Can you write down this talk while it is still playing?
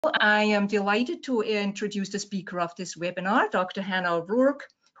I am delighted to introduce the speaker of this webinar, Dr. Hannah O'Rourke,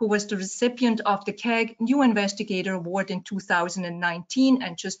 who was the recipient of the CAG New Investigator Award in 2019.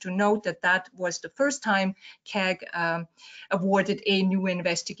 And just to note that that was the first time CAG awarded a New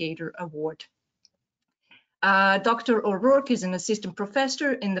Investigator Award. Dr. O'Rourke is an assistant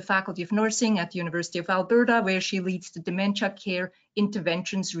professor in the Faculty of Nursing at the University of Alberta, where she leads the Dementia Care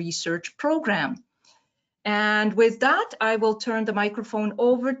Interventions Research Program. And with that, I will turn the microphone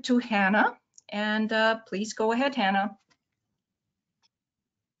over to Hannah. And please go ahead, Hannah.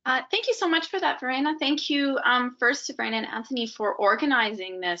 Thank you so much for that, Verena. Thank you first to Verena and Anthony for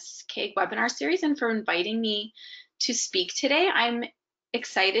organizing this CAG Webinar Series and for inviting me to speak today. I'm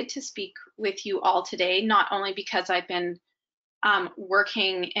excited to speak with you all today, not only because I've been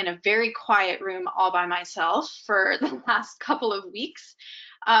working in a very quiet room all by myself for the last couple of weeks,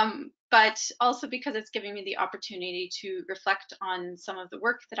 but also because it's giving me the opportunity to reflect on some of the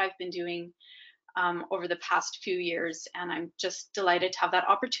work that I've been doing over the past few years, and I'm just delighted to have that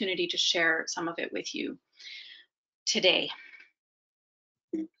opportunity to share some of it with you today.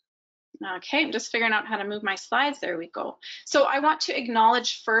 Okay, I'm just figuring out how to move my slides. There we go. So I want to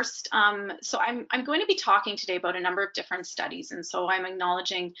acknowledge first, so I'm going to be talking today about a number of different studies, and so I'm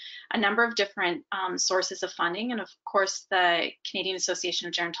acknowledging a number of different sources of funding, and of course the Canadian Association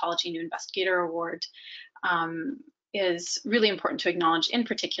of Gerontology New Investigator Award is really important to acknowledge in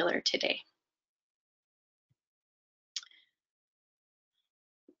particular today.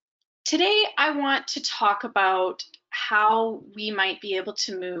 Today, I want to talk about how we might be able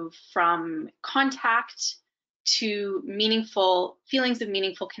to move from contact to meaningful feelings of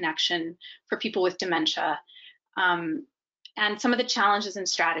meaningful connection for people with dementia, and some of the challenges and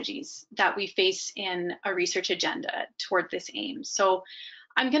strategies that we face in a research agenda toward this aim. So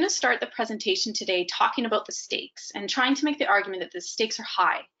I'm going to start the presentation today talking about the stakes and trying to make the argument that the stakes are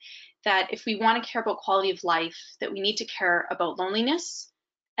high, that if we want to care about quality of life, that we need to care about loneliness,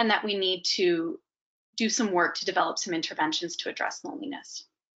 and that we need to do some work to develop some interventions to address loneliness.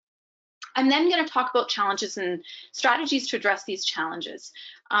 I'm then going to talk about challenges and strategies to address these challenges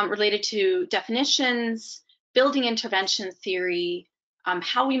related to definitions, building intervention theory,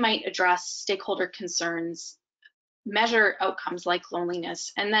 how we might address stakeholder concerns, measure outcomes like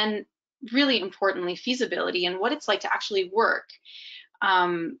loneliness, and then really importantly, feasibility and what it's like to actually work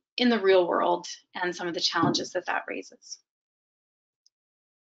in the real world and some of the challenges that that raises.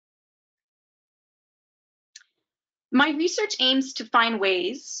 My research aims to find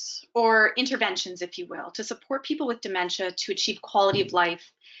ways, or interventions, if you will, to support people with dementia to achieve quality of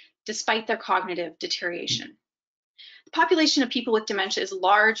life despite their cognitive deterioration. The population of people with dementia is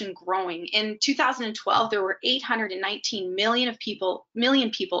large and growing. In 2012, there were 819 million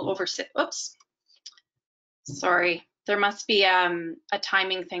people over, oops, sorry, there must be a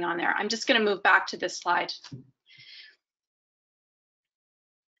timing thing on there. I'm just going to move back to this slide.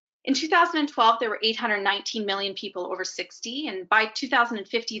 In 2012, there were 819 million people over 60, and by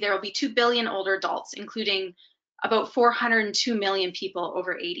 2050, there will be 2 billion older adults, including about 402 million people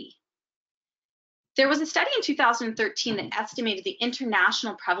over 80. There was a study in 2013 that estimated the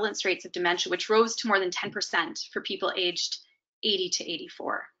international prevalence rates of dementia, which rose to more than 10% for people aged 80 to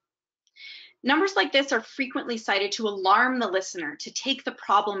 84. Numbers like this are frequently cited to alarm the listener to take the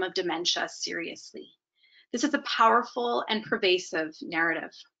problem of dementia seriously. This is a powerful and pervasive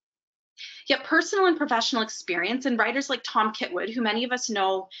narrative. Yet personal and professional experience and writers like Tom Kitwood, who many of us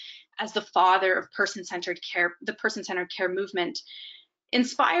know as the father of person-centered care, the person-centered care movement,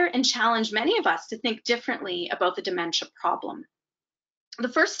 inspire and challenge many of us to think differently about the dementia problem. The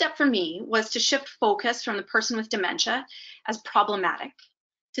first step for me was to shift focus from the person with dementia as problematic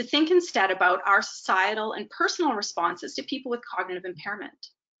to think instead about our societal and personal responses to people with cognitive impairment.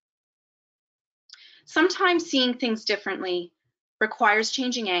 Sometimes seeing things differently requires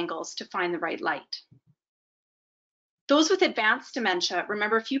changing angles to find the right light. Those with advanced dementia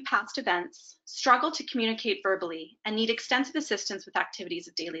remember a few past events, struggle to communicate verbally, and need extensive assistance with activities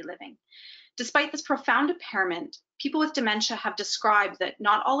of daily living. Despite this profound impairment, people with dementia have described that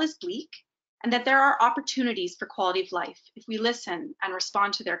not all is bleak and that there are opportunities for quality of life if we listen and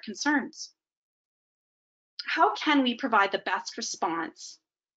respond to their concerns. How can we provide the best response,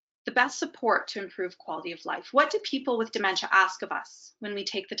 the best support to improve quality of life? What do people with dementia ask of us when we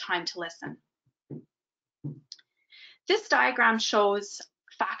take the time to listen? This diagram shows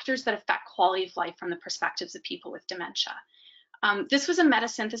factors that affect quality of life from the perspectives of people with dementia. This was a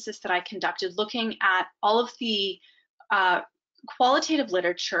meta-synthesis that I conducted looking at all of the qualitative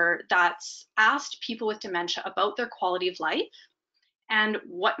literature that's asked people with dementia about their quality of life and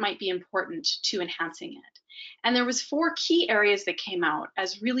what might be important to enhancing it. And there was 4 key areas that came out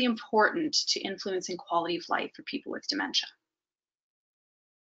as really important to influencing quality of life for people with dementia.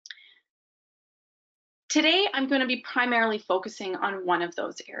 Today, I'm going to be primarily focusing on one of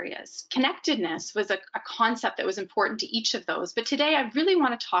those areas. Connectedness was a concept that was important to each of those, but today I really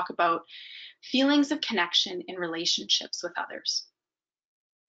want to talk about feelings of connection in relationships with others.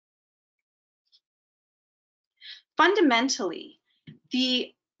 Fundamentally,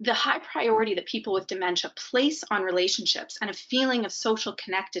 the high priority that people with dementia place on relationships and a feeling of social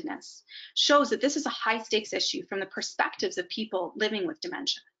connectedness shows that this is a high stakes issue from the perspectives of people living with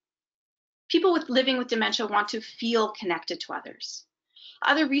dementia. People living with dementia want to feel connected to others.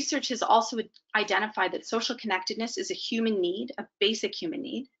 Other research has also identified that social connectedness is a human need, a basic human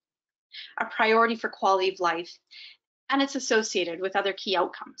need, a priority for quality of life, and it's associated with other key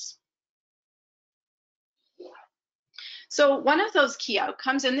outcomes. So one of those key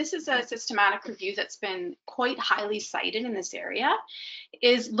outcomes, and this is a systematic review that's been quite highly cited in this area,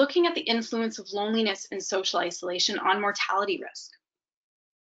 is looking at the influence of loneliness and social isolation on mortality risk.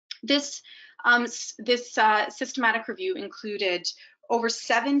 This systematic review included over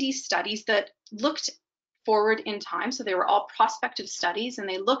 70 studies that looked forward in time. So they were all prospective studies, and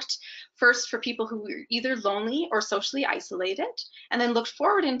they looked first for people who were either lonely or socially isolated, and then looked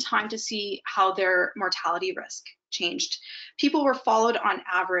forward in time to see how their mortality risk changed. People were followed on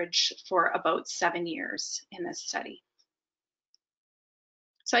average for about 7 years in this study.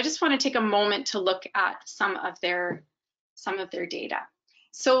 So I just want to take a moment to look at some of their data.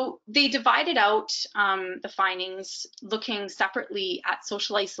 So they divided out the findings looking separately at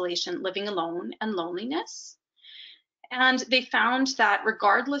social isolation, living alone, and loneliness. And they found that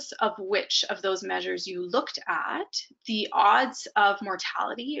regardless of which of those measures you looked at, the odds of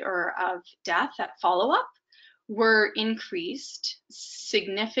mortality or of death at follow-up were increased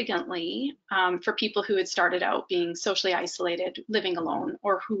significantly for people who had started out being socially isolated, living alone,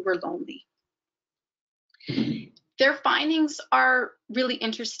 or who were lonely. Their findings are really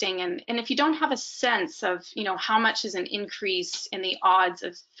interesting, and if you don't have a sense of how much is an increase in the odds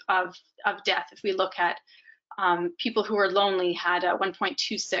of death, if we look at people who are lonely had a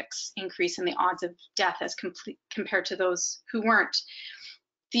 1.26 increase in the odds of death as compared to those who weren't.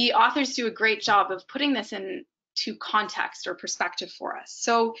 The authors do a great job of putting this into context or perspective for us.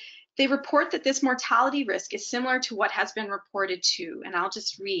 So they report that this mortality risk is similar to what has been reported to, and I'll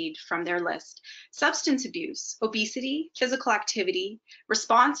just read from their list: substance abuse, obesity, physical activity,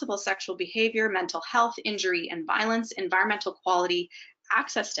 responsible sexual behavior, mental health, injury and violence, environmental quality,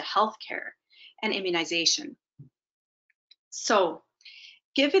 access to health care, and immunization. So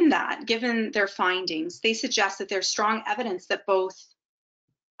given their findings, they suggest that there's strong evidence that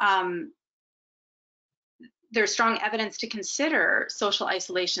there's strong evidence to consider social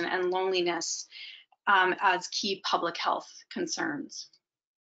isolation and loneliness as key public health concerns.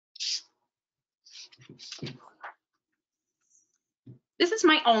 This is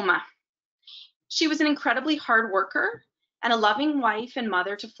my Oma. She was an incredibly hard worker and a loving wife and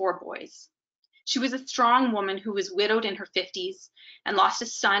mother to 4 boys. She was a strong woman who was widowed in her 50s and lost a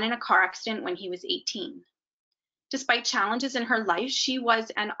son in a car accident when he was 18. Despite challenges in her life, she was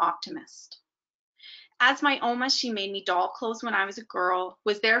an optimist. As my Oma, she made me doll clothes when I was a girl,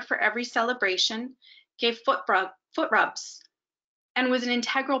 was there for every celebration, gave foot rubs, and was an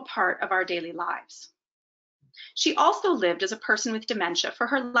integral part of our daily lives. She also lived as a person with dementia for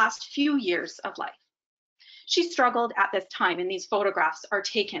her last few years of life. She struggled at this time, and these photographs are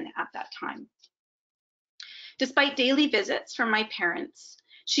taken at that time. Despite daily visits from my parents,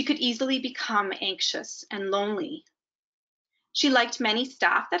 she could easily become anxious and lonely. She liked many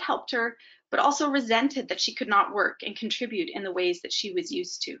staff that helped her, but also resented that she could not work and contribute in the ways that she was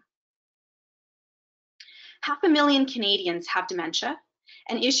used to. 500,000 Canadians have dementia,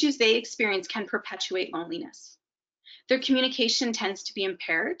 and issues they experience can perpetuate loneliness. Their communication tends to be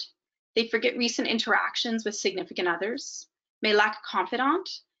impaired. They forget recent interactions with significant others, may lack a confidant,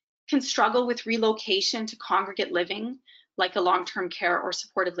 can struggle with relocation to congregate living, like a long-term care or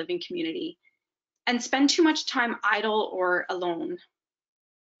supported living community, and spend too much time idle or alone.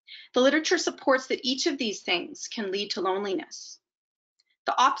 The literature supports that each of these things can lead to loneliness.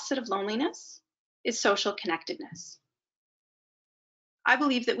 The opposite of loneliness is social connectedness. I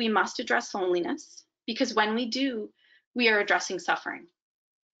believe that we must address loneliness because when we do, we are addressing suffering.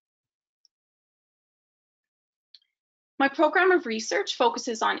 My program of research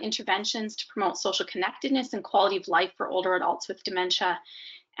focuses on interventions to promote social connectedness and quality of life for older adults with dementia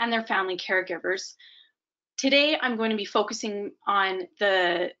and their family caregivers. Today, I'm going to be focusing on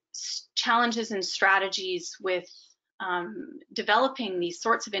the challenges and strategies with developing these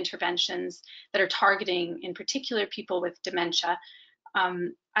sorts of interventions that are targeting, in particular, people with dementia,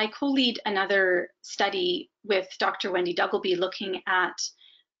 I co-lead another study with Dr. Wendy Duggleby looking at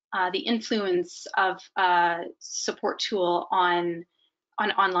the influence of a support tool on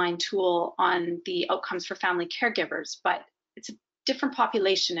an online tool on the outcomes for family caregivers, but it's a different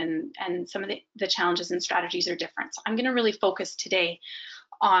population and some of the challenges and strategies are different. So I'm going to really focus today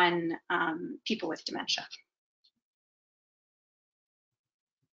on people with dementia.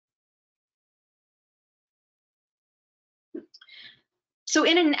 So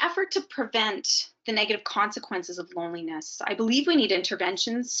in an effort to prevent the negative consequences of loneliness, I believe we need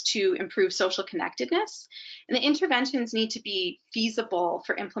interventions to improve social connectedness, and the interventions need to be feasible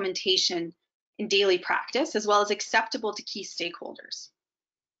for implementation in daily practice, as well as acceptable to key stakeholders.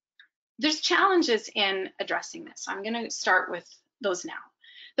 There's challenges in addressing this. I'm going to start with those now.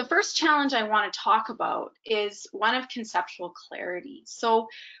 The first challenge I want to talk about is one of conceptual clarity. So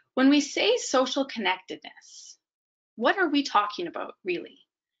when we say social connectedness, what are we talking about, really?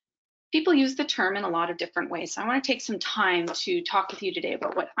 People use the term in a lot of different ways, so I want to take some time to talk with you today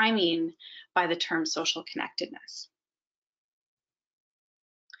about what I mean by the term social connectedness.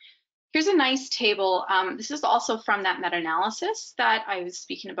 Here's a nice table. This is also from that meta-analysis that I was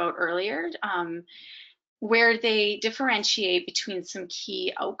speaking about earlier, where they differentiate between some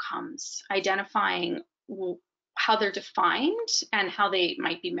key outcomes, identifying how they're defined and how they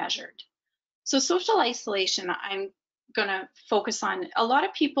might be measured. So social isolation, I'm going to focus on. A lot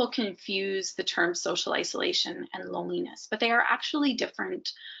of people confuse the term social isolation and loneliness, but they are actually different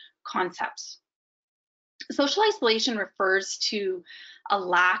concepts. Social isolation refers to a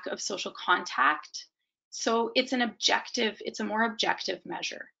lack of social contact. So it's an objective, it's a more objective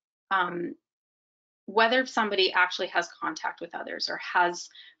measure. Whether somebody actually has contact with others or has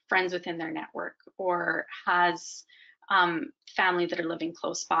friends within their network or has family that are living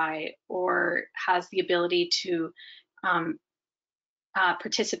close by or has the ability to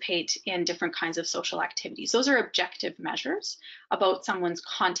participate in different kinds of social activities. Those are objective measures about someone's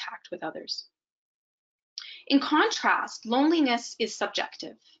contact with others. In contrast, loneliness is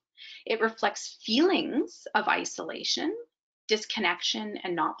subjective. It reflects feelings of isolation, disconnection,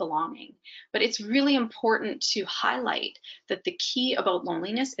 and not belonging. But it's really important to highlight that the key about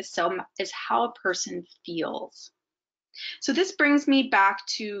loneliness is how a person feels. So this brings me back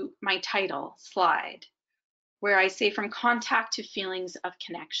to my title slide, where I say from contact to feelings of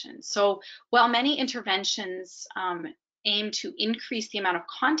connection. So while many interventions aim to increase the amount of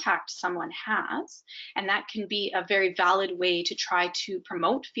contact someone has, and that can be a very valid way to try to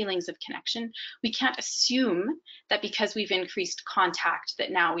promote feelings of connection, we can't assume that because we've increased contact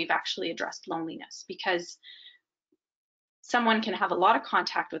that now we've actually addressed loneliness, because someone can have a lot of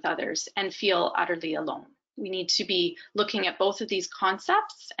contact with others and feel utterly alone. We need to be looking at both of these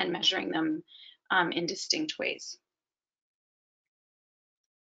concepts and measuring them in distinct ways.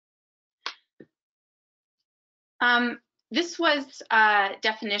 This was a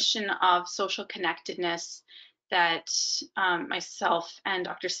definition of social connectedness that myself and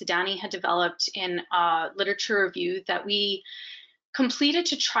Dr. Sidani had developed in a literature review that we completed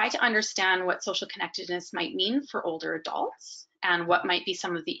to try to understand what social connectedness might mean for older adults and what might be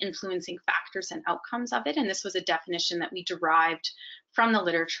some of the influencing factors and outcomes of it. And this was a definition that we derived from the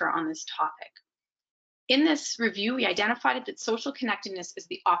literature on this topic. In this review, we identified that social connectedness is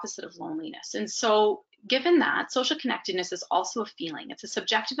the opposite of loneliness. And so given that, social connectedness is also a feeling. It's a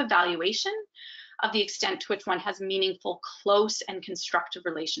subjective evaluation of the extent to which one has meaningful, close, and constructive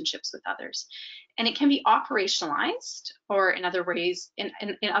relationships with others. And it can be operationalized, or in other ways, in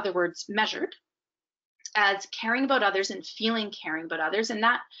other words, measured as caring about others and feeling caring about others, and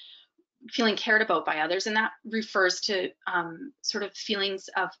that feeling cared about by others, and that refers to sort of feelings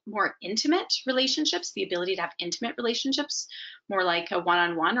of more intimate relationships, the ability to have intimate relationships, more like a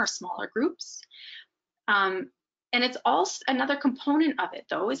one-on-one or smaller groups. And it's also another component of it,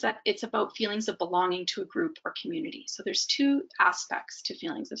 though, is that it's about feelings of belonging to a group or community. So there's two aspects to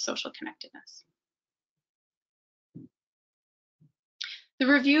feelings of social connectedness. The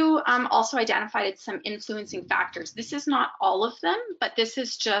review also identified some influencing factors. This is not all of them, but this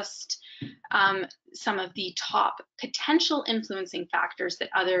is just some of the top potential influencing factors that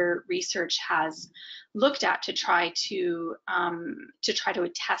other research has looked at to try to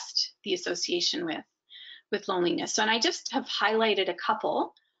attest the association with loneliness. So, and I just have highlighted a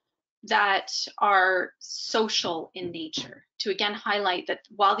couple that are social in nature to again highlight that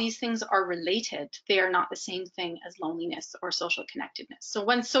while these things are related, they are not the same thing as loneliness or social connectedness. So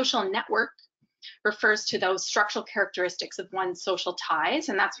one social network refers to those structural characteristics of one's social ties,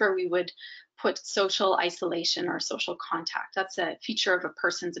 and that's where we would put social isolation or social contact. That's a feature of a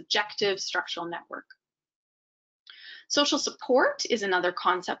person's objective structural network. Social support is another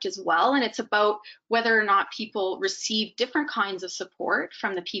concept as well, and it's about whether or not people receive different kinds of support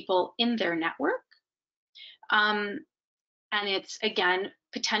from the people in their network. And it's, again,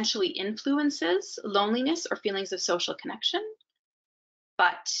 potentially influences loneliness or feelings of social connection,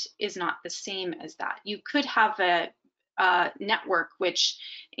 but is not the same as that. You could have a network which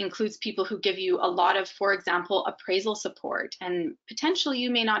includes people who give you a lot of, for example, appraisal support, and potentially you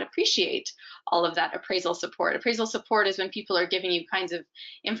may not appreciate all of that appraisal support. Appraisal support is when people are giving you kinds of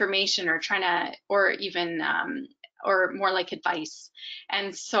information or trying to, or even or more like advice.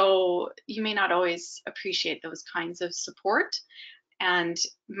 And so you may not always appreciate those kinds of support and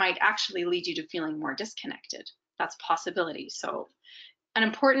might actually lead you to feeling more disconnected. That's a possibility. So an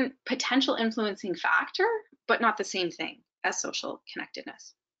important potential influencing factor, but not the same thing as social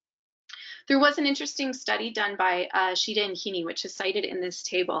connectedness. There was an interesting study done by Shida and Heaney, which is cited in this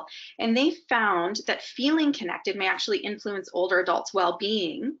table, and they found that feeling connected may actually influence older adults'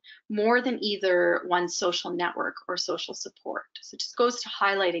 well-being more than either one's social network or social support. So it just goes to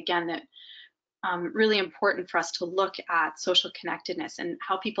highlight again that really important for us to look at social connectedness and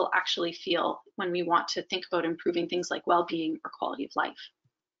how people actually feel when we want to think about improving things like well-being or quality of life.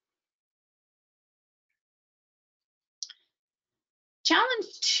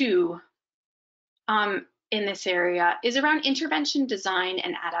 Challenge 2 in this area is around intervention design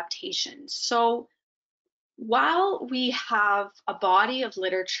and adaptation. So while we have a body of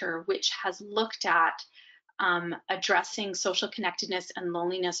literature which has looked at addressing social connectedness and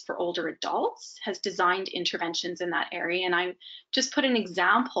loneliness for older adults, has designed interventions in that area, and I just put an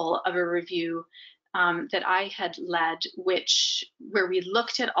example of a review that I had led, where we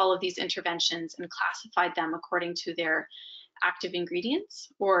looked at all of these interventions and classified them according to their active ingredients,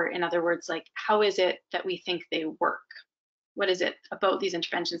 or in other words, like, how is it that we think they work? What is it about these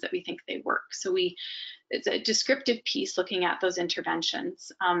interventions that we think they work? So it's a descriptive piece looking at those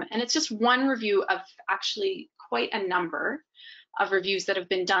interventions. And it's just one review of actually quite a number of reviews that have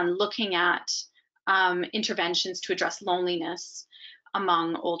been done looking at interventions to address loneliness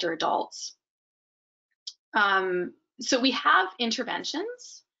among older adults. So we have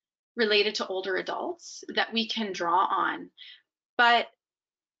interventions related to older adults that we can draw on, but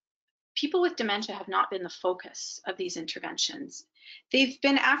people with dementia have not been the focus of these interventions. They've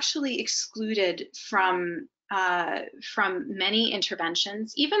been actually excluded from many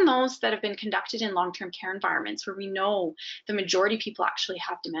interventions, even those that have been conducted in long-term care environments where we know the majority of people actually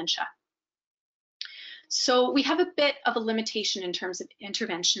have dementia. So we have a bit of a limitation in terms of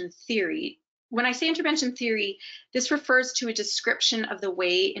intervention theory. When I say intervention theory, this refers to a description of the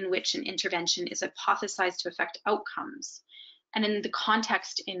way in which an intervention is hypothesized to affect outcomes and in the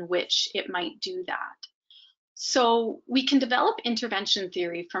context in which it might do that. So we can develop intervention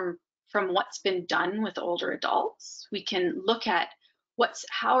theory from what's been done with older adults. We can look at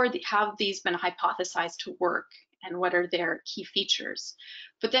how have these been hypothesized to work and what are their key features.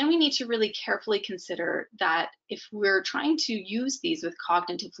 But then we need to really carefully consider that if we're trying to use these with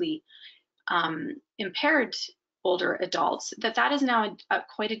cognitively impaired older adults, that is now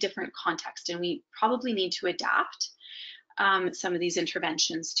quite a different context, and we probably need to adapt some of these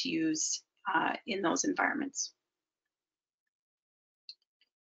interventions to use in those environments.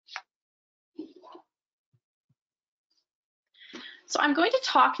 So I'm going to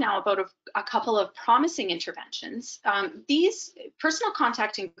talk now about a couple of promising interventions. These personal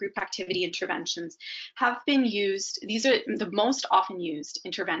contact and group activity interventions have been used. These are the most often used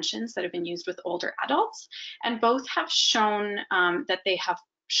interventions that have been used with older adults, and both have shown that they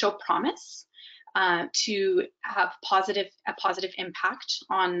show promise to have a positive impact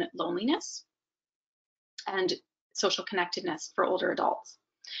on loneliness and social connectedness for older adults.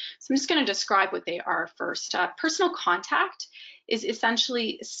 So I'm just going to describe what they are first. Personal contact is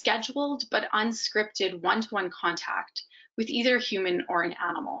essentially scheduled but unscripted one-to-one contact with either a human or an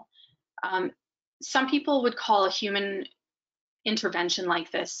animal. Some people would call a human intervention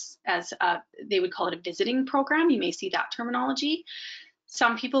like this as they would call it a visiting program. You may see that terminology.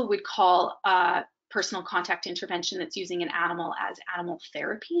 Some people would call personal contact intervention that's using an animal as animal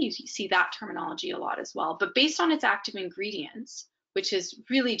therapy. You see that terminology a lot as well. But based on its active ingredients, which is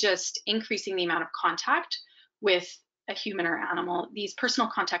really just increasing the amount of contact with a human or animal, these personal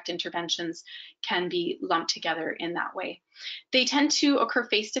contact interventions can be lumped together in that way. They tend to occur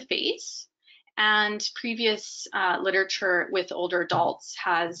face-to-face, And previous literature with older adults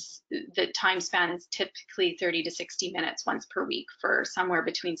has the time span is typically 30 to 60 minutes once per week for somewhere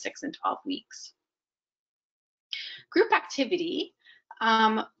between 6 and 12 weeks. Group activity.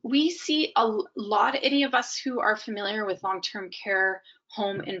 We see a lot, any of us who are familiar with long-term care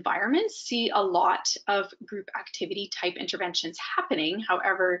home environments see a lot of group activity type interventions happening.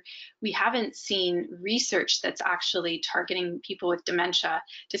 However, we haven't seen research that's actually targeting people with dementia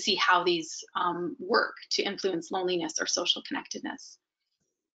to see how these work to influence loneliness or social connectedness.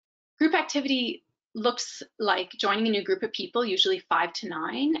 Group activity looks like joining a new group of people, usually 5 to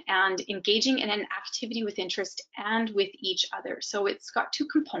 9, and engaging in an activity with interest and with each other. So it's got two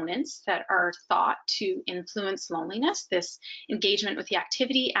components that are thought to influence loneliness, this engagement with the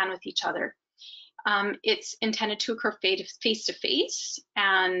activity and with each other. It's intended to occur face-to-face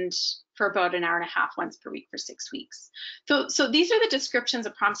and for about an hour and a half once per week for 6 weeks. So these are the descriptions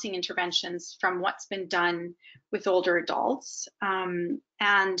of promising interventions from what's been done with older adults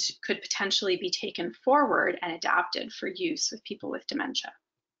and could potentially be taken forward and adapted for use with people with dementia.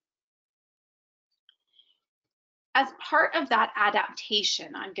 As part of that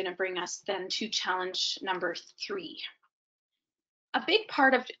adaptation, I'm going to bring us then to challenge number 3. A big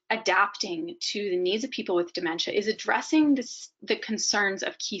part of adapting to the needs of people with dementia is addressing the concerns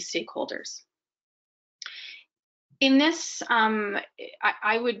of key stakeholders. In this,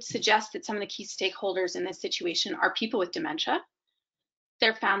 I would suggest that some of the key stakeholders in this situation are people with dementia,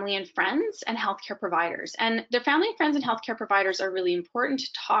 their family and friends, and healthcare providers. And their family and friends and healthcare providers are really important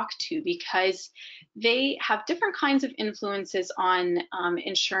to talk to because they have different kinds of influences on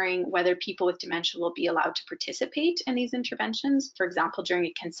ensuring whether people with dementia will be allowed to participate in these interventions. For example, during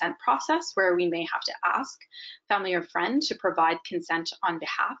a consent process where we may have to ask family or friend to provide consent on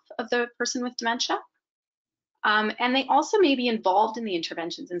behalf of the person with dementia. And they also may be involved in the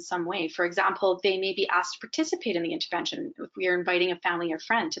interventions in some way. For example, they may be asked to participate in the intervention if we are inviting a family or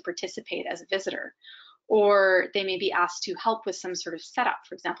friend to participate as a visitor. Or they may be asked to help with some sort of setup.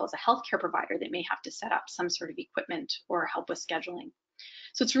 For example, as a healthcare provider, they may have to set up some sort of equipment or help with scheduling.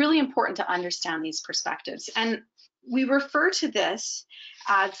 So it's really important to understand these perspectives. And we refer to this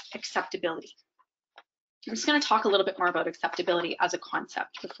as acceptability. I'm just going to talk a little bit more about acceptability as a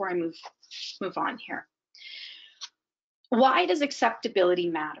concept before I move on here. Why does acceptability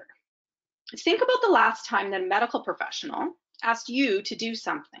matter? Think about the last time that a medical professional asked you to do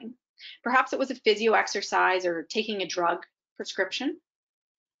something. Perhaps it was a physio exercise or taking a drug prescription.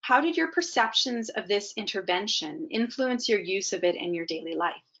 How did your perceptions of this intervention influence your use of it in your daily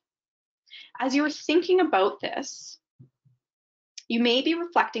life? As you were thinking about this, you may be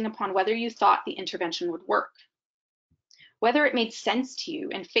reflecting upon whether you thought the intervention would work, whether it made sense to you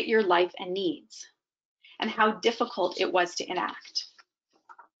and fit your life and needs, and how difficult it was to enact.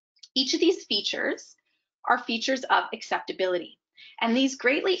 Each of these features are features of acceptability, and these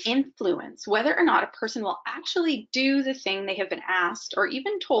greatly influence whether or not a person will actually do the thing they have been asked or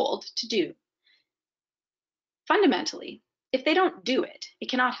even told to do. Fundamentally, if they don't do it, it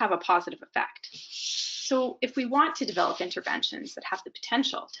cannot have a positive effect. So if we want to develop interventions that have the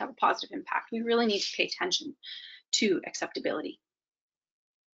potential to have a positive impact, we really need to pay attention to acceptability.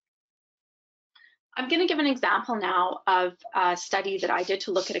 I'm going to give an example now of a study that I did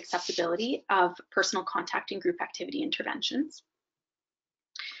to look at acceptability of personal contact and group activity interventions.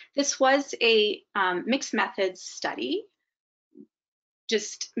 This was a mixed methods study,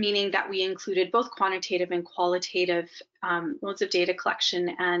 just meaning that we included both quantitative and qualitative modes of data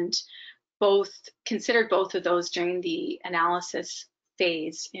collection and considered both of those during the analysis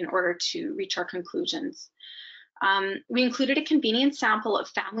phase in order to reach our conclusions. We included a convenient sample of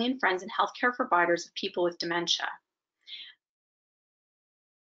family and friends and healthcare providers of people with dementia.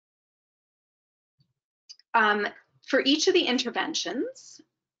 For each of the interventions,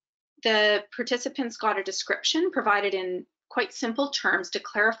 the participants got a description provided in quite simple terms to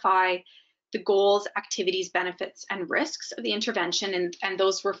clarify the goals, activities, benefits, and risks of the intervention, and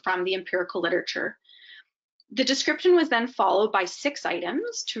those were from the empirical literature. The description was then followed by 6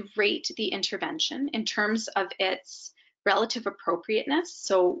 items to rate the intervention in terms of its relative appropriateness,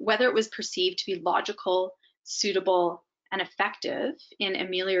 so whether it was perceived to be logical, suitable, and effective in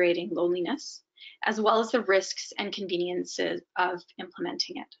ameliorating loneliness, as well as the risks and conveniences of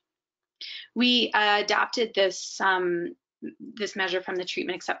implementing it. We adapted this measure from the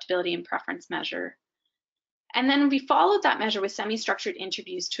treatment acceptability and preference measure. And then we followed that measure with semi-structured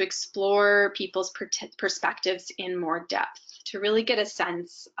interviews to explore people's perspectives in more depth, to really get a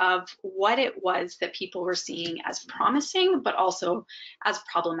sense of what it was that people were seeing as promising, but also as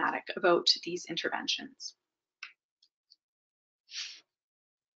problematic about these interventions.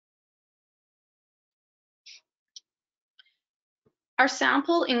 Our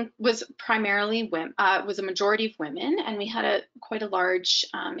sample was primarily women, was a majority of women, and we had quite a large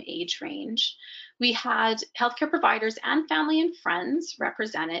age range. We had healthcare providers and family and friends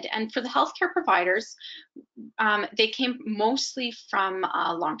represented, and for the healthcare providers, they came mostly from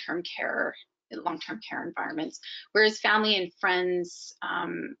long-term care environments, whereas family and friends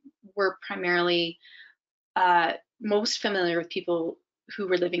were primarily most familiar with people who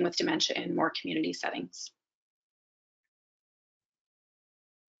were living with dementia in more community settings.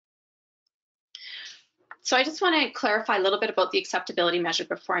 So I just want to clarify a little bit about the acceptability measure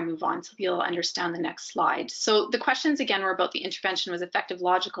before I move on so you'll understand the next slide. So the questions again were about the intervention was effective,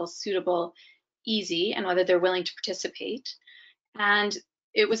 logical, suitable, easy, and whether they're willing to participate. And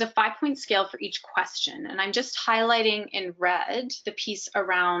it was a 5-point scale for each question. And I'm just highlighting in red the piece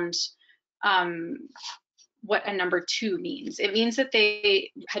around what a number 2 means. It means that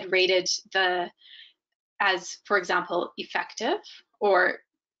they had rated as, for example, effective, or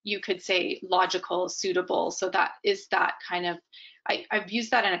you could say logical, suitable. So that is that kind of, I've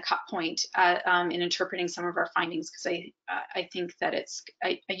used that in a cut point in interpreting some of our findings, because I think that it's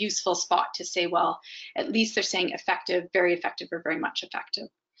a useful spot to say, well, at least they're saying effective, very effective, or very much effective.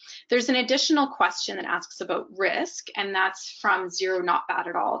 There's an additional question that asks about risk, and that's from 0, not bad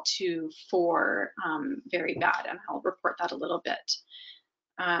at all, to 4, very bad, and I'll report that a little bit.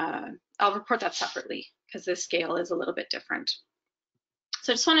 I'll report that separately because this scale is a little bit different.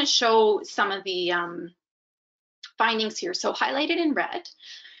 So I just want to show some of the findings here. So highlighted in red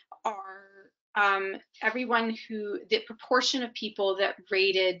are the proportion of people that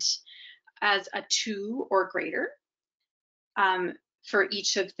rated as a 2 or greater for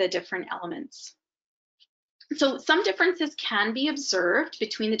each of the different elements. So some differences can be observed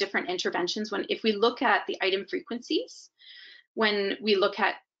between the different interventions if we look at the item frequencies, when we look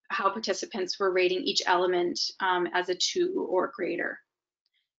at how participants were rating each element as a 2 or greater.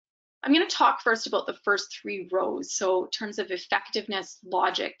 I'm going to talk first about the first 3 rows, so in terms of effectiveness,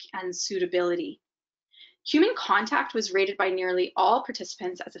 logic, and suitability. Human contact was rated by nearly all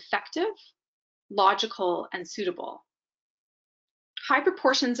participants as effective, logical, and suitable. High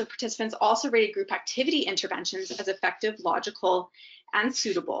proportions of participants also rated group activity interventions as effective, logical, and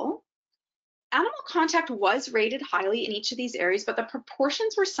suitable. Animal contact was rated highly in each of these areas, but the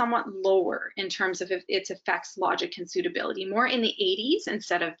proportions were somewhat lower in terms of its effects, logic, and suitability, more in the 80s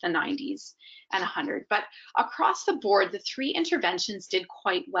instead of the 90s and 100. But across the board, the 3 interventions did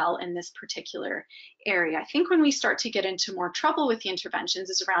quite well in this particular area. I think when we start to get into more trouble with the interventions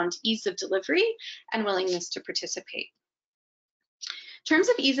is around ease of delivery and willingness to participate. In terms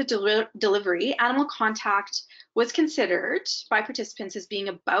of ease of delivery, animal contact was considered by participants as being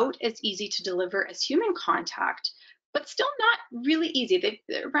about as easy to deliver as human contact, but still not really easy.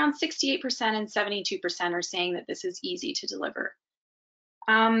 Around 68% and 72% are saying that this is easy to deliver.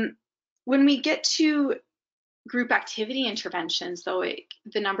 When we get to group activity interventions, though,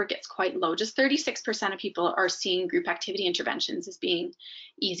 the number gets quite low. Just 36% of people are seeing group activity interventions as being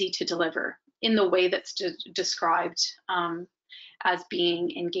easy to deliver in the way that's described as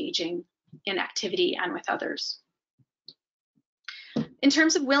being engaging in activity and with others. In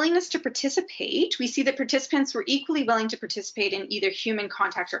terms of willingness to participate, we see that participants were equally willing to participate in either human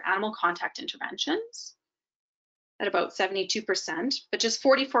contact or animal contact interventions at about 72%, but just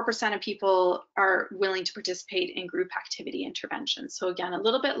 44% of people are willing to participate in group activity interventions. So again, a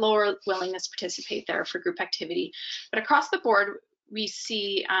little bit lower willingness to participate there for group activity. But across the board, we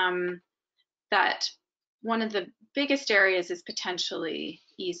see that one of the biggest areas is potentially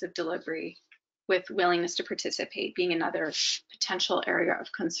ease of delivery, with willingness to participate being another potential area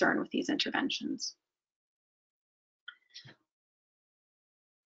of concern with these interventions.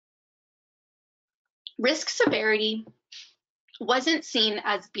 Risk severity wasn't seen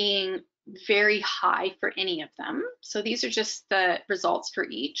as being very high for any of them. So these are just the results for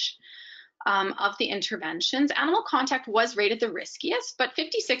each of the interventions. Animal contact was rated the riskiest, but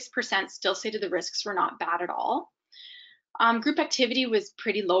 56% still say that the risks were not bad at all. Group activity was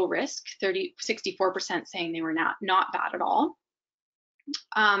pretty low risk, 64% saying they were not bad at all.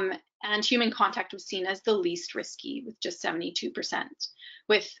 And human contact was seen as the least risky with just 72%,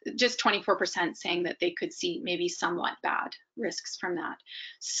 with just 24% saying that they could see maybe somewhat bad risks from that.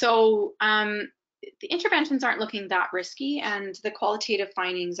 So the interventions aren't looking that risky, and the qualitative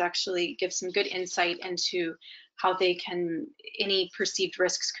findings actually give some good insight into how any perceived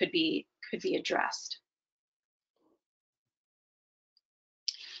risks could be addressed.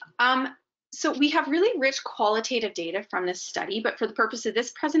 So we have really rich qualitative data from this study, but for the purpose of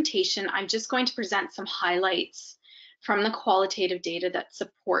this presentation, I'm just going to present some highlights from the qualitative data that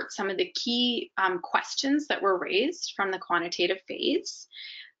support some of the key questions that were raised from the quantitative phase.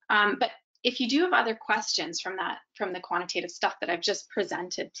 But if you do have other questions from the quantitative stuff that I've just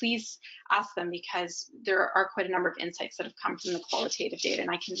presented, please ask them, because there are quite a number of insights that have come from the qualitative data, and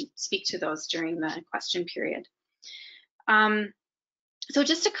I can speak to those during the question period. So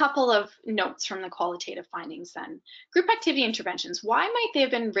just a couple of notes from the qualitative findings then. Group activity interventions, why might they have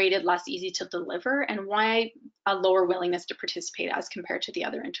been rated less easy to deliver, and why a lower willingness to participate as compared to the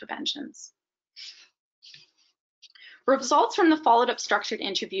other interventions? Results from the followed-up structured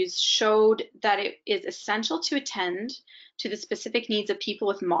interviews showed that it is essential to attend to the specific needs of people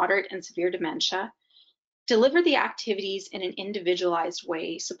with moderate and severe dementia, deliver the activities in an individualized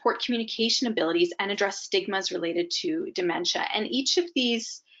way, support communication abilities, and address stigmas related to dementia. And each of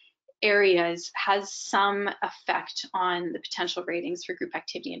these areas has some effect on the potential ratings for group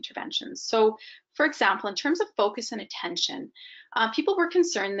activity interventions. So, for example, in terms of focus and attention, people were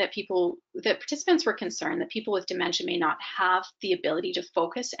concerned that participants were concerned that people with dementia may not have the ability to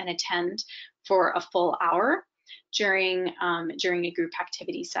focus and attend for a full hour during a group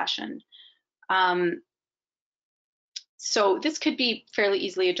activity session. So this could be fairly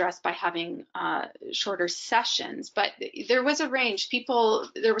easily addressed by having shorter sessions, but there was a range.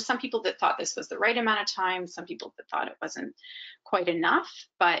 There were some people that thought this was the right amount of time, some people that thought it wasn't quite enough,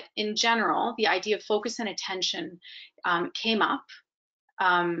 but in general, the idea of focus and attention came up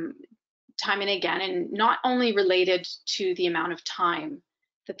time and again, and not only related to the amount of time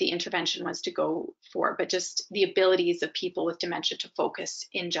that the intervention was to go for, but just the abilities of people with dementia to focus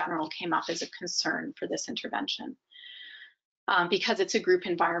in general came up as a concern for this intervention. Because it's a group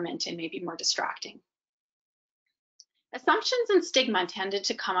environment and maybe more distracting. Assumptions and stigma tended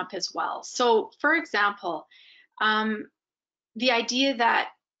to come up as well. So, for example, the idea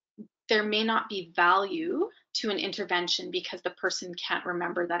that there may not be value to an intervention because the person can't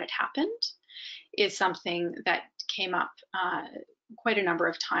remember that it happened is something that came up quite a number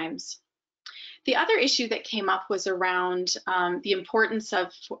of times. The other issue that came up was around the importance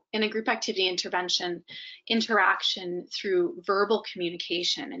of, in a group activity intervention, interaction through verbal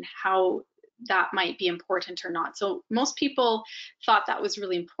communication and how that might be important or not. So most people thought that was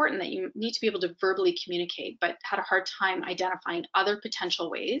really important, that you need to be able to verbally communicate, but had a hard time identifying other potential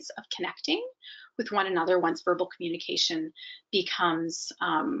ways of connecting with one another once verbal communication becomes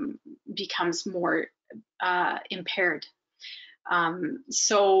more impaired.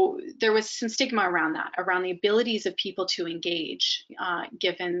 So there was some stigma around that, around the abilities of people to engage,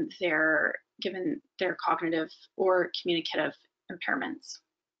 given their cognitive or communicative impairments.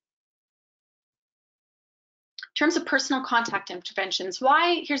 In terms of personal contact interventions,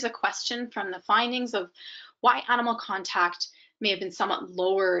 here's a question from the findings of why animal contact may have been somewhat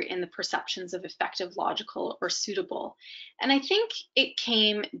lower in the perceptions of effective, logical, or suitable. And I think it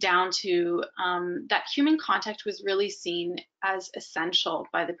came down to that human contact was really seen as essential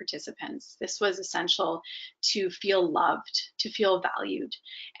by the participants. This was essential to feel loved, to feel valued.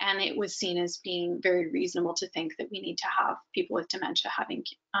 And it was seen as being very reasonable to think that we need to have people with dementia having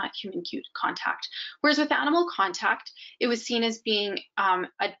human contact. Whereas with animal contact, it was seen as being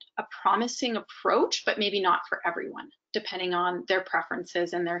a promising approach, but maybe not for everyone, depending on their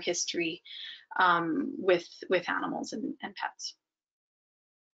preferences and their history with animals and pets.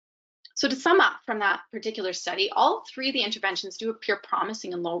 So to sum up from that particular study, all three of the interventions do appear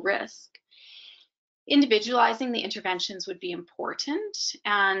promising and low risk. Individualizing the interventions would be important,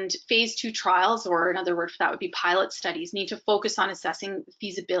 and phase 2 trials, or another word for that would be pilot studies, need to focus on assessing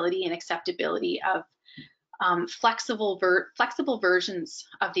feasibility and acceptability of flexible versions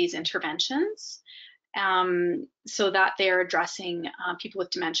of these interventions, so that they are addressing people with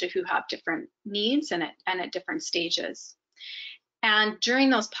dementia who have different needs and at different stages. And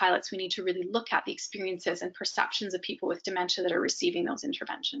during those pilots, we need to really look at the experiences and perceptions of people with dementia that are receiving those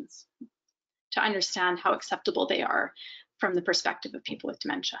interventions to understand how acceptable they are from the perspective of people with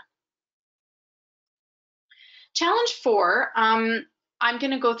dementia. Challenge 4, I'm going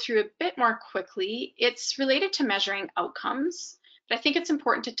to go through a bit more quickly. It's related to measuring outcomes. But I think it's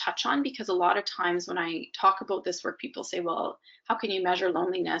important to touch on, because a lot of times when I talk about this work, people say, well, how can you measure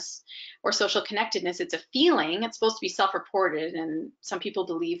loneliness or social connectedness? It's a feeling, it's supposed to be self-reported, and some people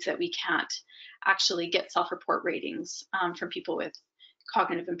believe that we can't actually get self-report ratings from people with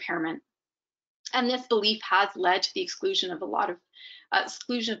cognitive impairment. And this belief has led to the exclusion of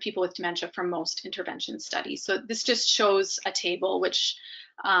people with dementia from most intervention studies. So this just shows a table which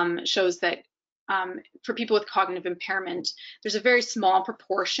shows that for people with cognitive impairment, there's a very small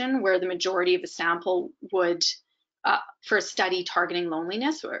proportion where the majority of the sample would for a study targeting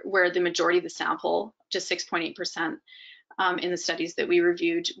loneliness, where the majority of the sample, just 6.8%, in the studies that we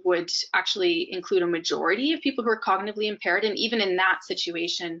reviewed, would actually include a majority of people who are cognitively impaired. And even in that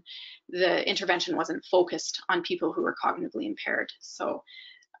situation, the intervention wasn't focused on people who are cognitively impaired. So,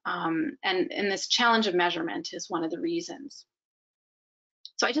 and this challenge of measurement is one of the reasons.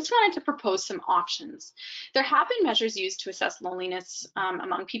 So I just wanted to propose some options. There have been measures used to assess loneliness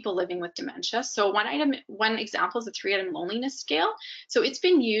among people living with dementia. So one example is the 3-item loneliness scale. So it's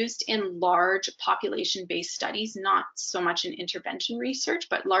been used in large population-based studies, not so much in intervention research,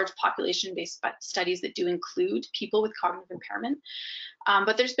 but large population-based studies that do include people with cognitive impairment.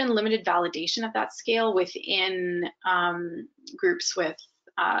 But there's been limited validation of that scale within groups with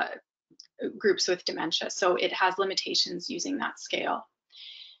dementia. So it has limitations using that scale.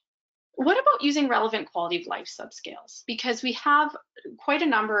 What about using relevant quality of life subscales? Because we have quite a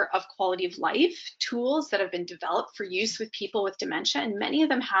number of quality of life tools that have been developed for use with people with dementia, and many of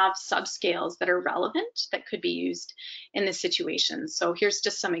them have subscales that are relevant that could be used in this situation. So here's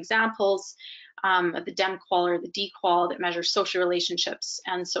just some examples of the DEM-QAL or the D-QAL that measures social relationships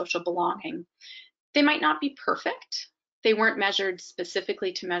and social belonging. They might not be perfect. They weren't measured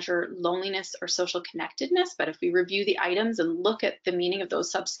specifically to measure loneliness or social connectedness, but if we review the items and look at the meaning of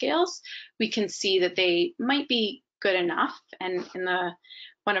those subscales, we can see that they might be good enough. And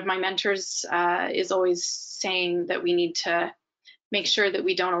one of my mentors is always saying that we need to make sure that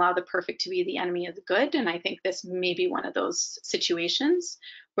we don't allow the perfect to be the enemy of the good. And I think this may be one of those situations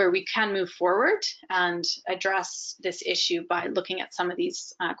where we can move forward and address this issue by looking at some of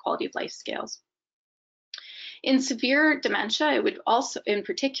these quality of life scales. In severe dementia, it would also, in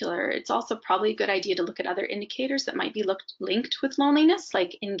particular, it's also probably a good idea to look at other indicators that might be linked with loneliness,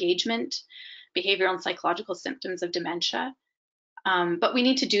 like engagement, behavioral and psychological symptoms of dementia. But we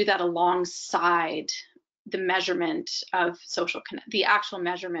need to do that alongside the measurement of the actual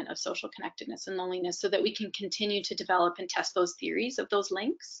measurement of social connectedness and loneliness, so that we can continue to develop and test those theories of those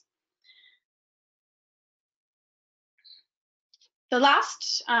links. The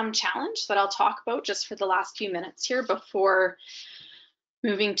last challenge that I'll talk about just for the last few minutes here before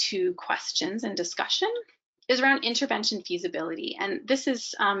moving to questions and discussion is around intervention feasibility. And this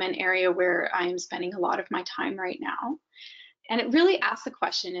is an area where I'm spending a lot of my time right now. And it really asks the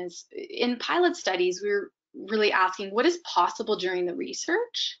question is, in pilot studies, we're really asking what is possible during the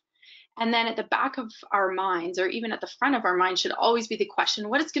research? And then at the back of our minds, or even at the front of our minds, should always be the question,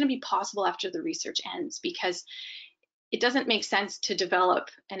 what is going to be possible after the research ends? Because it doesn't make sense to develop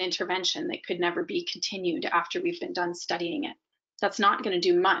an intervention that could never be continued after we've been done studying it. That's not going to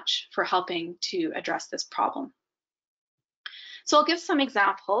do much for helping to address this problem. So I'll give some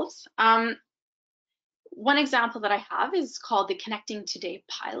examples. One example that I have is called the Connecting Today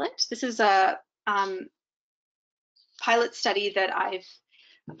pilot. This is a pilot study that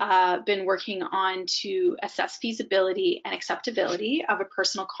I've been working on to assess feasibility and acceptability of a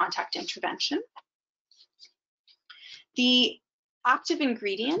personal contact intervention. The active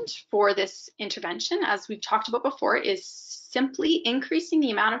ingredient for this intervention, as we've talked about before, is simply increasing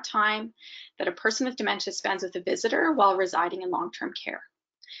the amount of time that a person with dementia spends with a visitor while residing in long-term care.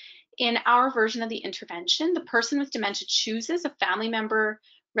 In our version of the intervention, the person with dementia chooses a family member,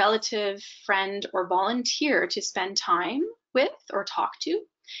 relative, friend, or volunteer to spend time with or talk to,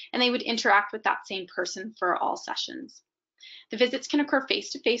 and they would interact with that same person for all sessions. The visits can occur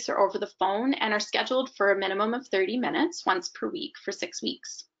face-to-face or over the phone and are scheduled for a minimum of 30 minutes once per week for 6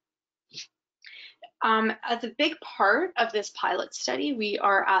 weeks. As a big part of this pilot study, we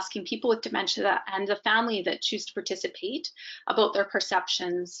are asking people with dementia and the family that choose to participate about their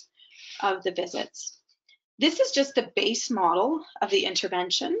perceptions of the visits. This is just the base model of the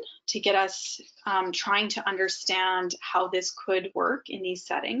intervention to get us trying to understand how this could work in these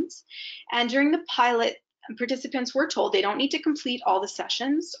settings. And during the pilot, participants were told they don't need to complete all the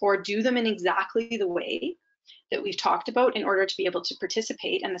sessions or do them in exactly the way that we've talked about in order to be able to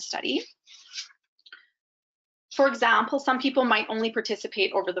participate in the study. For example, some people might only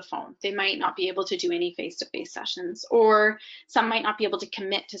participate over the phone. They might not be able to do any face-to-face sessions, or some might not be able to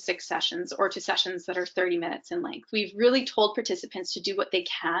commit to 6 sessions or to sessions that are 30 minutes in length. We've really told participants to do what they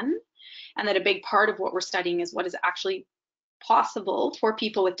can, and that a big part of what we're studying is what is actually possible for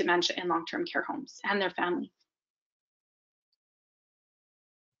people with dementia in long-term care homes and their family.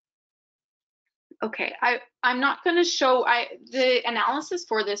 Okay, I'm not going to show, the analysis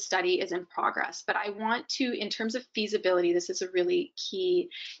for this study is in progress, but I want to, in terms of feasibility, this is a really key,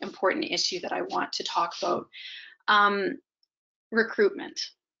 important issue that I want to talk about. Recruitment.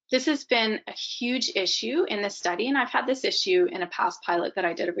 This has been a huge issue in this study, and I've had this issue in a past pilot that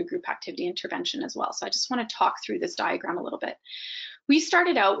I did of a group activity intervention as well. So I just want to talk through this diagram a little bit. We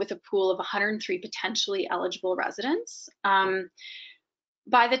started out with a pool of 103 potentially eligible residents.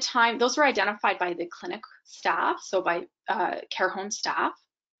 By the time, those were identified by the clinic staff, so by care home staff.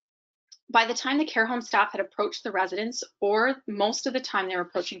 By the time the care home staff had approached the residents, or most of the time they were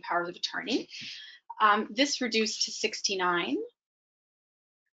approaching powers of attorney, this reduced to 69.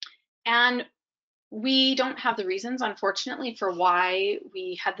 And we don't have the reasons, unfortunately, for why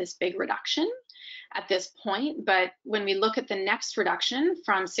we had this big reduction at this point. But when we look at the next reduction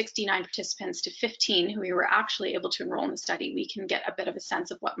from 69 participants to 15 who we were actually able to enroll in the study, we can get a bit of a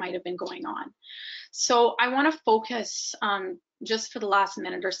sense of what might have been going on. So I want to focus just for the last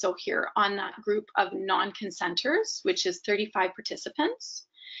minute or so here on that group of non-consenters, which is 35 participants,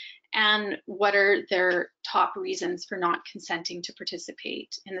 and what are their top reasons for not consenting to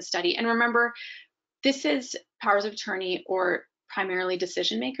participate in the study. And remember, this is powers of attorney or primarily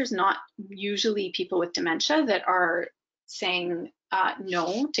decision makers, not usually people with dementia, that are saying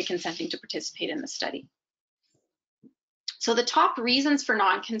no to consenting to participate in the study. So the top reasons for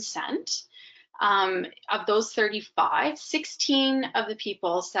non-consent, of those 35, 16 of the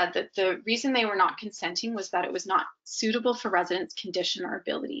people said that the reason they were not consenting was that it was not suitable for residents' condition or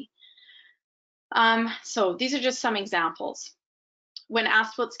ability. So these are just some examples. When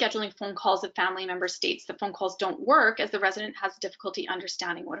asked about scheduling phone calls, a family member states the phone calls don't work as the resident has difficulty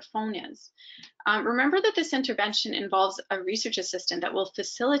understanding what a phone is. Remember that this intervention involves a research assistant that will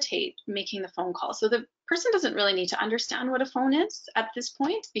facilitate making the phone call. So the person doesn't really need to understand what a phone is at this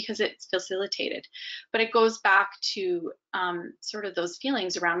point because it's facilitated. But it goes back to sort of those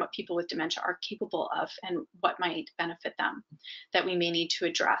feelings around what people with dementia are capable of and what might benefit them that we may need to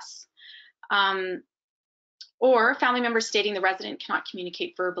address. Or family members stating the resident cannot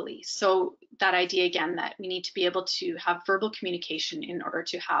communicate verbally. So that idea again, that we need to be able to have verbal communication in order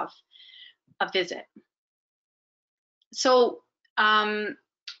to have a visit. So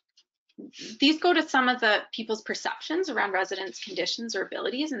these go to some of the people's perceptions around residents' conditions or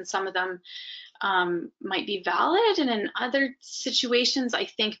abilities, and some of them might be valid. And in other situations, I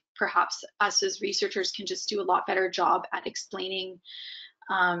think perhaps us as researchers can just do a lot better job at explaining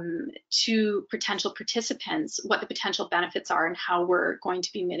to potential participants what the potential benefits are and how we're going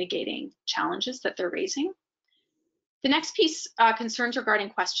to be mitigating challenges that they're raising. The next piece concerns regarding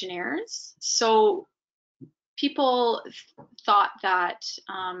questionnaires. So people thought that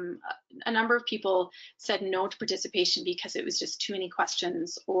a number of people said no to participation because it was just too many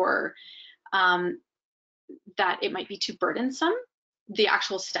questions, or that it might be too burdensome, the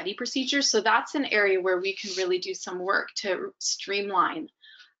actual study procedures. So that's an area where we can really do some work to streamline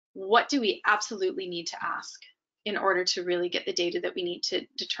what do we absolutely need to ask in order to really get the data that we need to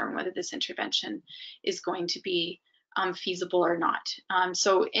determine whether this intervention is going to be feasible or not.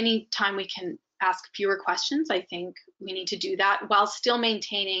 So anytime we can ask fewer questions, I think we need to do that while still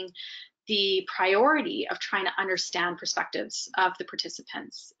maintaining the priority of trying to understand perspectives of the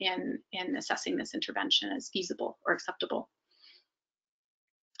participants in assessing this intervention as feasible or acceptable.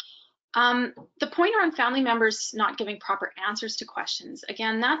 The point around family members not giving proper answers to questions,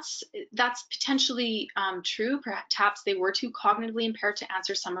 again, that's potentially true. Perhaps they were too cognitively impaired to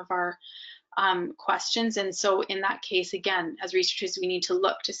answer some of our questions. And so in that case, again, as researchers, we need to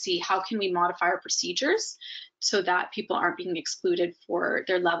look to see how can we modify our procedures so that people aren't being excluded for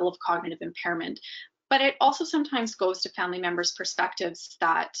their level of cognitive impairment. But it also sometimes goes to family members' perspectives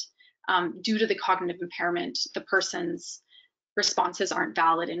that due to the cognitive impairment, the person's responses aren't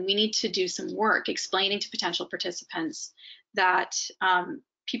valid, and we need to do some work explaining to potential participants that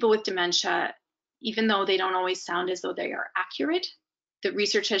people with dementia, even though they don't always sound as though they are accurate, the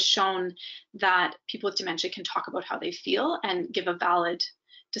research has shown that people with dementia can talk about how they feel and give a valid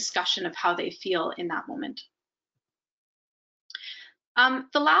discussion of how they feel in that moment.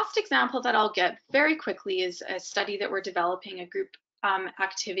 The last example that I'll get very quickly is a study that we're developing, a group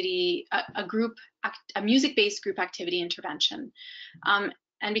activity, a music-based group activity intervention.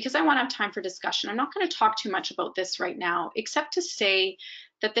 And because I want to have time for discussion, I'm not going to talk too much about this right now, except to say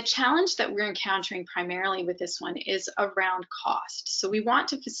that the challenge that we're encountering primarily with this one is around cost. So we want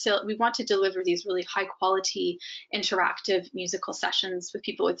to deliver these really high-quality, interactive musical sessions with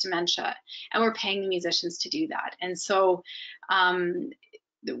people with dementia, and we're paying the musicians to do that. And so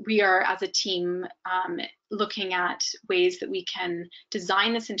we are, as a team, looking at ways that we can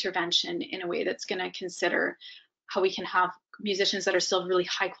design this intervention in a way that's going to consider how we can have musicians that are still really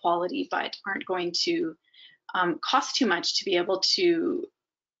high quality but aren't going to cost too much to be able to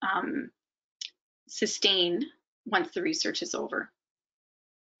sustain once the research is over.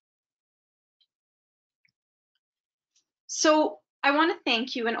 So I want to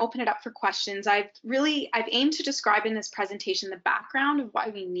thank you and open it up for questions. I've aimed to describe in this presentation the background of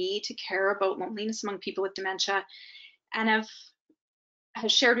why we need to care about loneliness among people with dementia, and have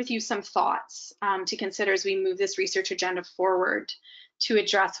shared with you some thoughts to consider as we move this research agenda forward to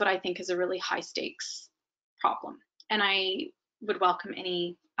address what I think is a really high stakes problem. And I would welcome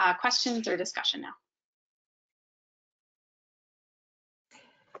any questions or discussion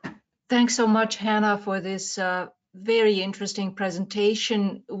now. Thanks so much, Hannah, for this very interesting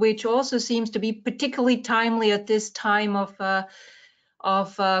presentation, which also seems to be particularly timely at this time of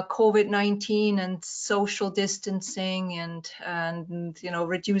COVID-19 and social distancing and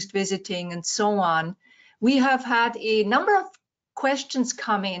reduced visiting and so on. We have had a number of questions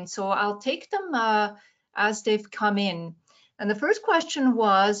come in, so I'll take them as they've come in. And the first question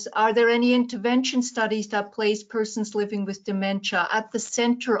was, are there any intervention studies that place persons living with dementia at the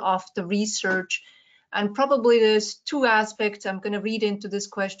center of the research? And probably there's two aspects. I'm going to read into this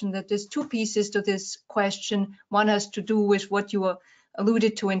question that there's two pieces to this question. One has to do with what you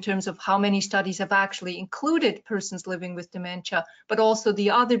alluded to in terms of how many studies have actually included persons living with dementia, but also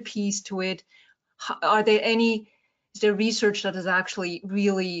the other piece to it, is there research that has actually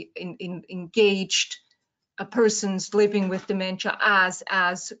really engaged persons living with dementia as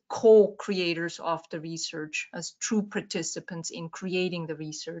co-creators of the research, as true participants in creating the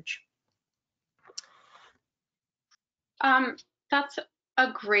research? That's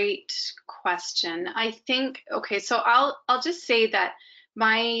a great question. I think, okay, so I'll just say that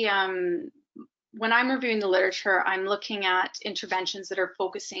when I'm reviewing the literature, I'm looking at interventions that are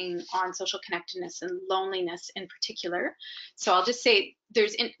focusing on social connectedness and loneliness in particular. So I'll just say there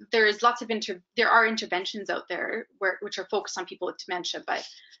are interventions out there which are focused on people with dementia, but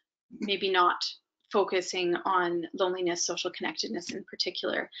maybe not focusing on loneliness, social connectedness in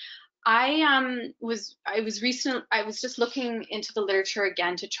particular. I was just looking into the literature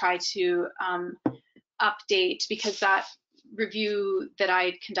again to try to update, because that review that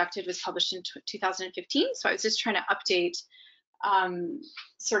I conducted was published in 2015. So I was just trying to update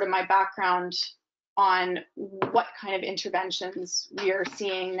sort of my background on what kind of interventions we are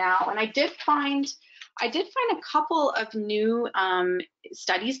seeing now. And I did find a couple of new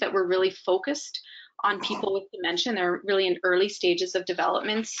studies that were really focused on people with dementia. They're really in early stages of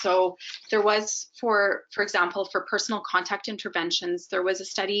development. So there was, for example, for personal contact interventions, there was a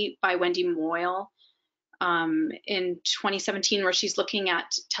study by Wendy Moyle in 2017 where she's looking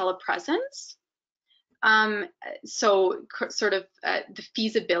at telepresence. So sort of the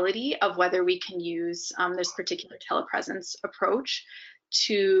feasibility of whether we can use this particular telepresence approach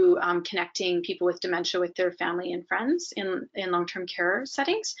to connecting people with dementia with their family and friends in long-term care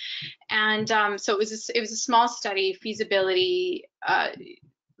settings. And so it was a small study, feasibility,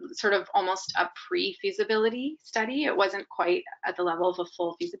 sort of almost a pre-feasibility study. It wasn't quite at the level of a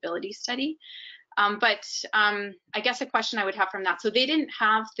full feasibility study. But I guess a question I would have from that, so they didn't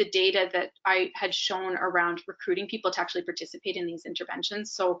have the data that I had shown around recruiting people to actually participate in these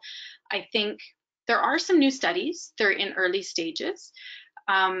interventions. So I think there are some new studies. They're in early stages.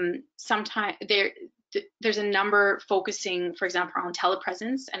 Sometimes there's a number focusing, for example, on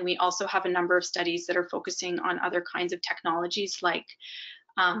telepresence, and we also have a number of studies that are focusing on other kinds of technologies, like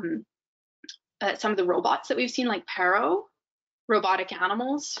some of the robots that we've seen, like Paro, robotic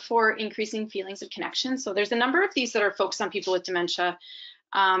animals, for increasing feelings of connection. So there's a number of these that are focused on people with dementia,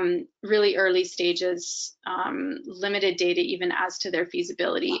 really early stages, limited data even as to their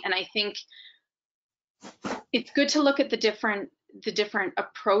feasibility. And I think it's good to look at the different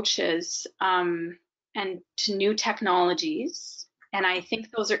approaches and to new technologies. And I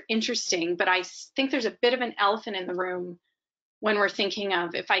think those are interesting, but I think there's a bit of an elephant in the room when we're thinking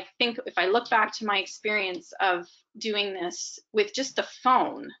of, if I look back to my experience of doing this with just the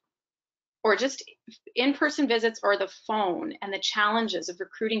phone, or just in-person visits or the phone, and the challenges of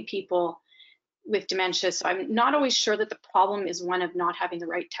recruiting people with dementia. So I'm not always sure that the problem is one of not having the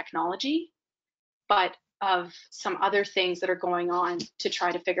right technology, but of some other things that are going on to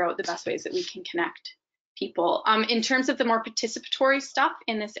try to figure out the best ways that we can connect people. In terms of the more participatory stuff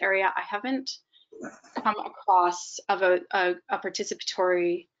in this area, I haven't come across of a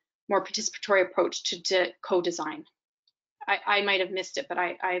more participatory approach to co-design. I might have missed it, but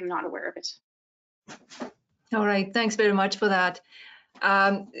I am not aware of it. All right, thanks very much for that.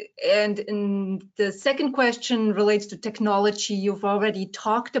 And the second question relates to technology. You've already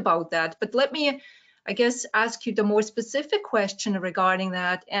talked about that, but let me, I guess, ask you the more specific question regarding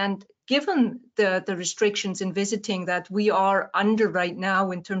that. And given the restrictions in visiting that we are under right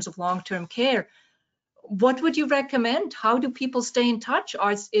now in terms of long-term care, what would you recommend? How do people stay in touch?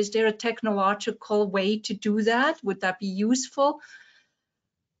 Or is there a technological way to do that? Would that be useful?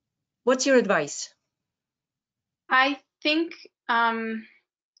 What's your advice? I think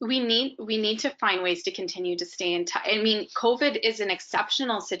we need to find ways to continue to stay in touch. I mean, COVID is an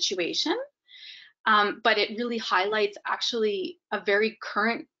exceptional situation, but it really highlights actually a very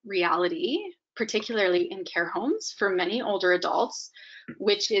current reality, particularly in care homes for many older adults,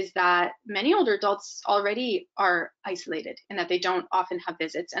 which is that many older adults already are isolated and that they don't often have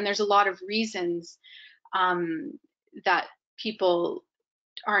visits. And there's a lot of reasons that people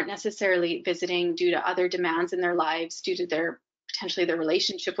aren't necessarily visiting due to other demands in their lives, due to potentially their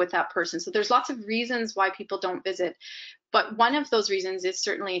relationship with that person. So there's lots of reasons why people don't visit. But one of those reasons is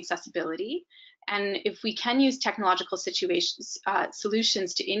certainly accessibility. And if we can use technological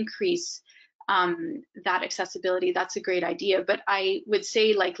solutions to increase that accessibility, that's a great idea. But I would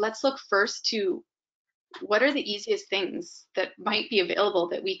say, like, let's look first to what are the easiest things that might be available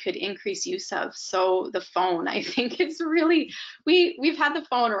that we could increase use of. So the phone, I think it's really, we've had the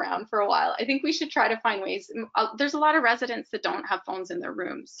phone around for a while. I think we should try to find ways. There's a lot of residents that don't have phones in their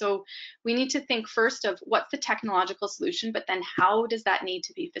rooms. So we need to think first of what's the technological solution, but then how does that need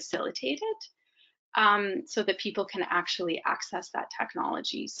to be facilitated? So that people can actually access that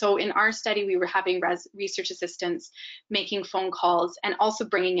technology. So in our study, we were having research assistants making phone calls and also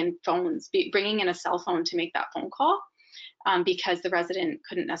bringing in phones, bringing in a cell phone to make that phone call, because the resident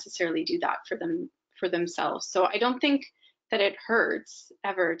couldn't necessarily do that for themselves. So I don't think that it hurts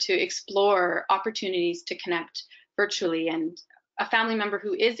ever to explore opportunities to connect virtually, and a family member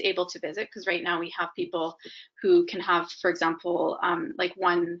who is able to visit, because right now we have people who can have, for example, like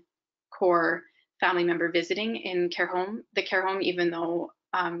one core family member visiting in the care home, even though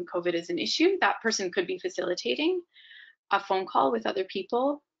COVID is an issue, that person could be facilitating a phone call with other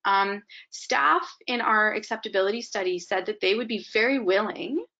people. Staff in our acceptability study said that they would be very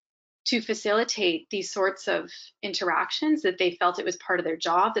willing to facilitate these sorts of interactions, that they felt it was part of their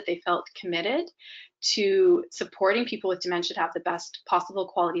job, that they felt committed to supporting people with dementia to have the best possible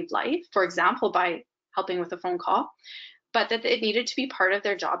quality of life, for example, by helping with a phone call, but that it needed to be part of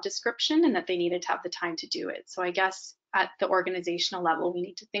their job description and that they needed to have the time to do it. So I guess at the organizational level, we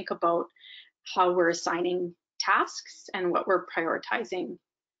need to think about how we're assigning tasks and what we're prioritizing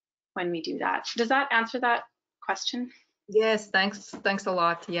when we do that. Does that answer that question? Yes, thanks a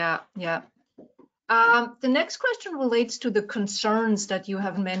lot. Yeah. The next question relates to the concerns that you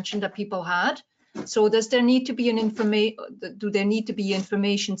have mentioned that people had. So does there need to be do there need to be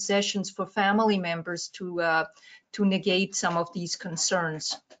information sessions for family members to negate some of these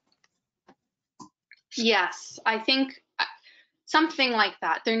concerns? Yes, I think something like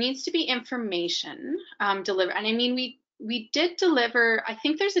that. There needs to be information delivered. And I mean, we did deliver, I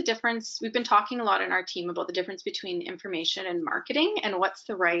think there's a difference. We've been talking a lot in our team about the difference between information and marketing and what's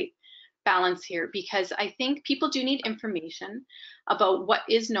the right balance here, because I think people do need information about what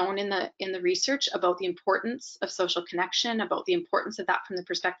is known in the research about the importance of social connection, about the importance of that from the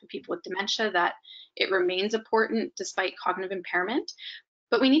perspective of people with dementia, that it remains important despite cognitive impairment.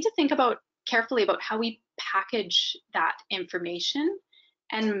 But we need to think carefully about how we package that information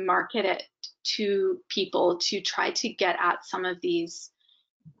and market it to people to try to get at some of these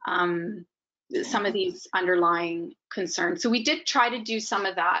underlying concerns. So we did try to do some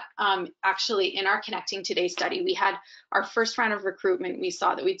of that. Actually, in our Connecting Today study, we had our first round of recruitment. We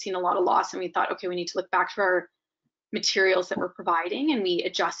saw that we'd seen a lot of loss, and we thought, okay, we need to look back to our materials that we're providing, and we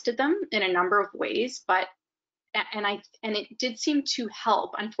adjusted them in a number of ways. But and it did seem to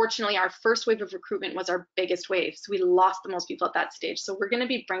help. Unfortunately, our first wave of recruitment was our biggest wave, so we lost the most people at that stage. So we're going to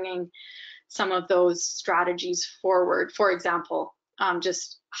be bringing some of those strategies forward. For example,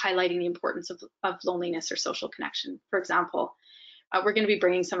 just highlighting the importance of loneliness or social connection. For example, we're going to be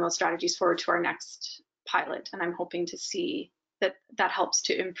bringing some of those strategies forward to our next pilot, and I'm hoping to see that that helps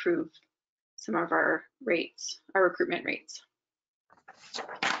to improve some of our rates, our recruitment rates.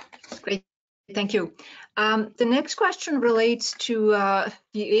 Great. Thank you. The next question relates to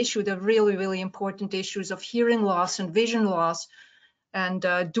the really important issues of hearing loss and vision loss and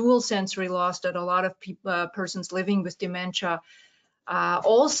dual sensory loss that a lot of persons living with dementia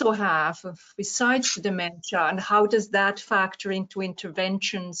also have besides dementia, and how does that factor into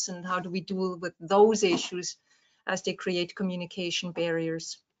interventions, and how do we deal with those issues as they create communication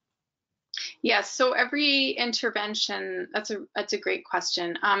barriers? Yes, so every intervention, that's a great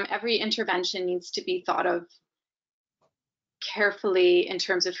question. Every intervention needs to be thought of carefully in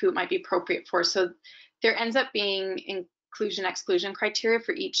terms of who it might be appropriate for. So there ends up being inclusion-exclusion criteria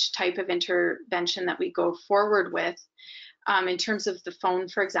for each type of intervention that we go forward with. In terms of the phone,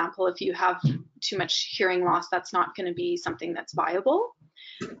 for example, if you have too much hearing loss, that's not going to be something that's viable.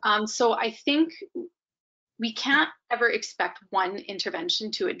 So I think we can't ever expect one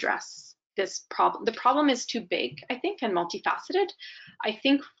intervention to address this problem. The problem is too big, I think, and multifaceted. I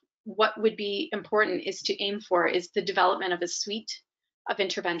think what would be important is to aim for is the development of a suite of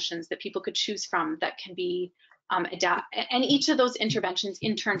interventions that people could choose from that can be and each of those interventions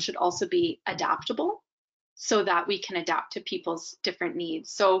in turn should also be adaptable so that we can adapt to people's different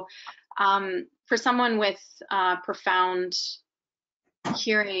needs. So for someone with profound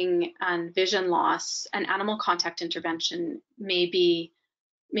hearing and vision loss, an animal contact intervention may be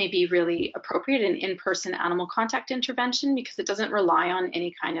really appropriate, an in-person animal contact intervention, because it doesn't rely on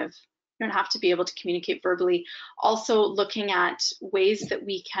any kind of, you don't have to be able to communicate verbally. Also looking at ways that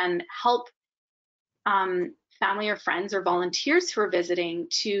we can help family or friends or volunteers who are visiting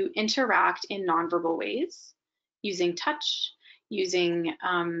to interact in nonverbal ways, using touch, using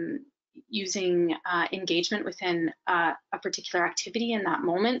engagement within a particular activity in that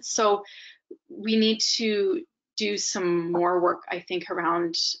moment. So we need to do some more work, I think,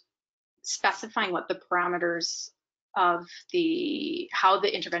 around specifying what the parameters of how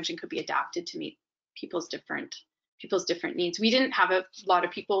the intervention could be adapted to meet people's different needs. We didn't have a lot of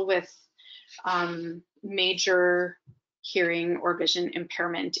people with major hearing or vision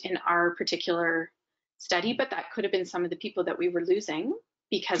impairment in our particular study, but that could have been some of the people that we were losing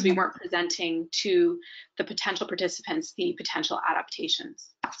because we weren't presenting to the potential participants the potential adaptations.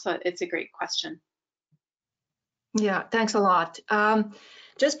 So it's a great question. Yeah, thanks a lot.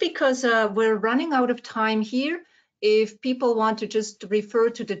 Just because we're running out of time here, if people want to just refer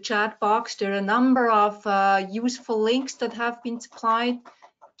to the chat box, there are a number of useful links that have been supplied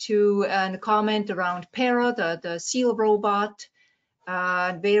to a comment around Para, the seal robot,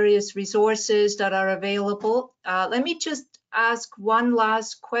 various resources that are available. Let me just ask one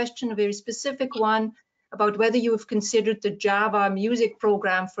last question, a very specific one, about whether you have considered the Java music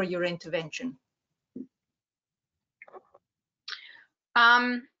program for your intervention.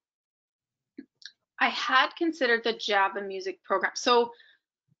 I had considered the Java music program. So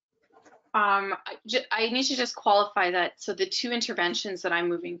I need to just qualify that. So the two interventions that I'm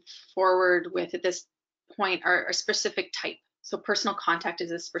moving forward with at this point are a specific type. So personal contact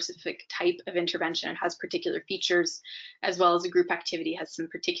is a specific type of intervention. It has particular features, as well as a group activity has some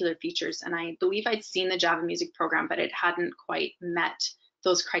particular features. And I believe I'd seen the Java music program, but it hadn't quite met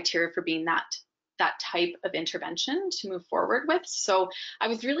those criteria for being that type of intervention to move forward with. So I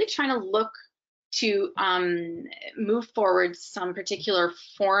was really trying to look to move forward some particular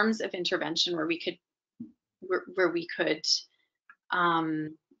forms of intervention where we could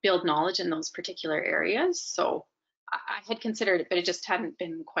build knowledge in those particular areas. So I had considered it, but it just hadn't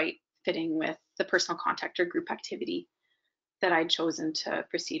been quite fitting with the personal contact or group activity that I'd chosen to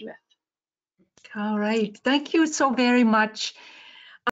proceed with. All right, thank you so very much.